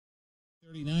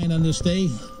1939 on this day,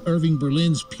 Irving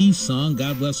Berlin's peace song,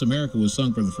 God Bless America, was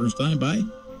sung for the first time by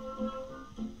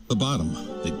The Bottom.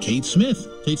 Kate Smith.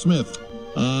 Kate Smith.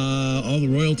 All the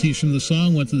royalties from the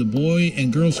song went to the Boy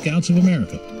and Girl Scouts of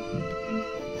America.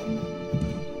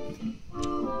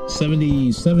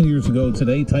 77 years ago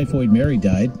today, Typhoid Mary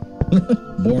died.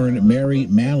 Born Mary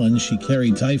Mallon, she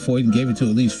carried typhoid and gave it to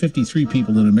at least 53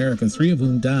 people in America, 3 of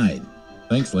whom died.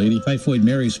 Thanks, lady. Typhoid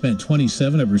Mary spent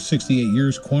 27 of her 68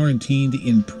 years quarantined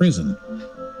in prison.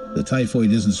 The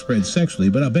typhoid isn't spread sexually,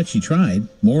 but I'll bet she tried.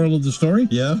 Moral of the story?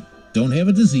 Yeah? Don't have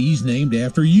a disease named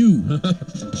after you.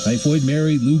 Typhoid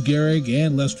Mary, Lou Gehrig,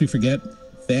 and lest we forget,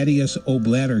 Thaddeus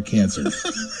O'Bladder cancer.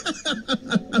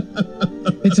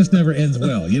 It just never ends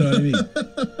well, you know what I mean?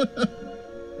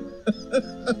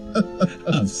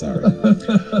 I'm sorry.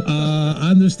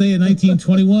 On this day in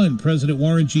 1921, President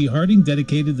Warren G. Harding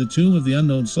dedicated the tomb of the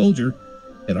unknown soldier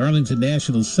at Arlington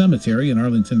National Cemetery in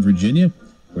Arlington, Virginia,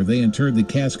 where they interred the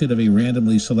casket of a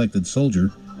randomly selected soldier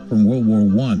from World War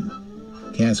I.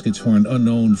 Caskets for an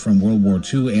unknown from World War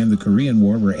II and the Korean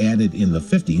War were added in the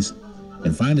 50s.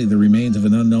 And finally, the remains of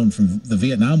an unknown from the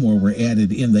Vietnam War were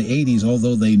added in the 80s,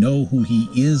 although they know who he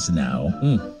is now.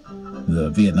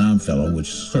 The Vietnam fellow,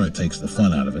 which sort of takes the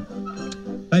fun out of it.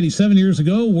 97 years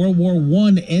ago, World War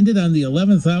I ended on the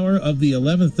 11th hour of the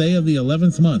 11th day of the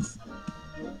 11th month.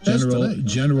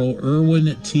 General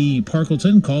Irwin T.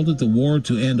 Parkleton called it the war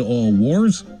to end all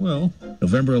wars. Well,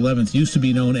 November 11th used to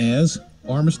be known as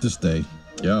Armistice Day.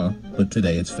 Yeah. But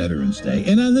today it's Veterans Day.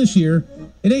 And on this day,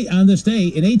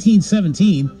 in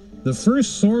 1817, the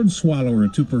first sword swallower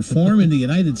to perform in the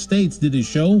United States did a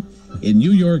show in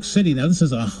New York City. Now, this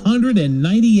is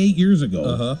 198 years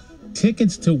ago.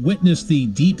 Tickets to witness the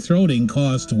deep throating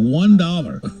cost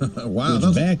 $1. Wow.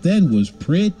 Which back then was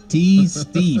pretty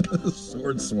steep.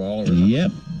 Sword swallower.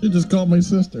 Yep. You just called my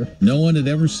sister. No one had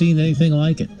ever seen anything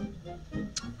like it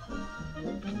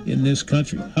in this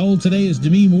country. How old today is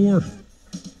Demi Moore?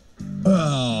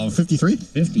 53?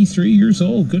 53 years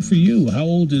old. Good for you. How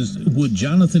old would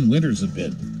Jonathan Winters have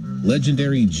been?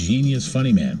 Legendary genius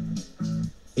funny man.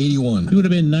 81. He would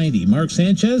have been 90. Mark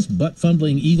Sanchez,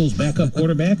 butt-fumbling Eagles backup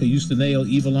quarterback who used to nail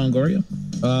Eva Longoria.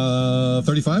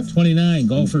 35? 29.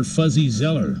 Golfer Fuzzy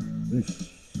Zeller.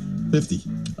 50.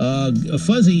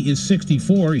 Fuzzy is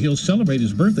 64. He'll celebrate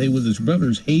his birthday with his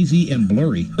brothers Hazy and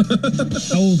Blurry.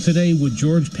 How old today would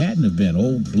George Patton have been?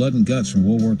 Old blood and guts from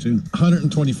World War II.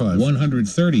 125.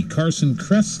 130. Carson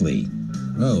Kressley.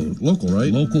 Oh, local,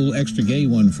 right? Local extra gay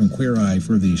one from Queer Eye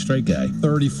for the straight guy.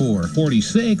 34.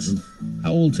 46.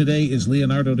 How old today is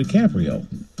Leonardo DiCaprio?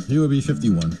 He would be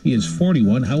 51. He is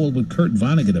 41. How old would Kurt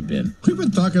Vonnegut have been? We've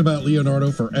been talking about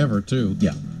Leonardo forever, too.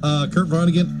 Yeah. Kurt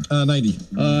Vonnegut,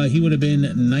 90. He would have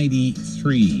been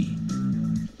 93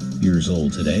 years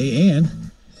old today. And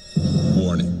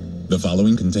warning. The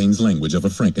following contains language of a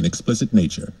frank and explicit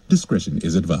nature. Discretion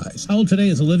is advised. How old today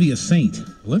is Olivia Saint?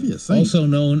 Olivia Saint. Also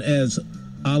known as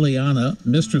Aliana,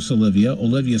 Mistress Olivia,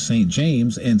 Olivia St.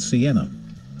 James, and Sienna.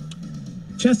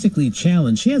 Chestically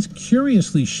challenged, she has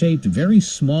curiously shaped, very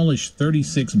smallish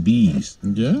 36 Bs.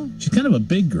 Yeah? She's kind of a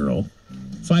big girl,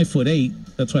 5'8".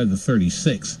 That's why the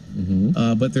 36.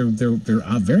 But they're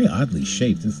very oddly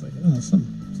shaped. It's like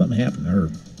something happened to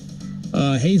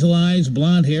her. Hazel eyes,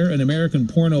 blonde hair, an American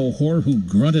porno whore who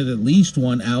grunted at least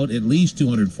one out at least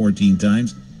 214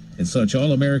 times in such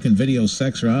all-American video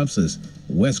sex romps as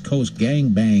West Coast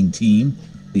Gangbang Team,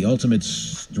 The Ultimate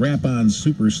Strap-On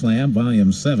Super Slam,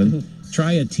 Volume 7,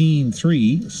 Try a Teen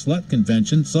 3, Slut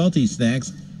Convention, Salty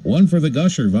Snacks, One for the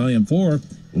Gusher, Volume 4,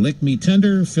 Lick Me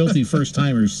Tender, Filthy First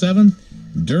Timers 7,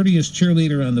 Dirtiest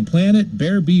Cheerleader on the Planet,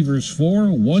 Bear Beavers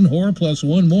 4, One Whore Plus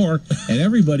One More, and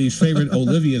everybody's favorite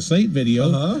Olivia Saint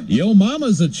video, Yo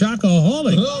Mama's a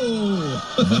Chocoholic.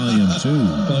 Volume 2.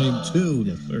 Volume 2.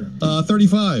 Yes, sir.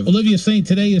 35. Olivia Saint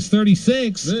today is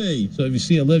 36. Hey. So if you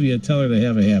see Olivia, tell her to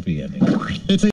have a happy ending. It's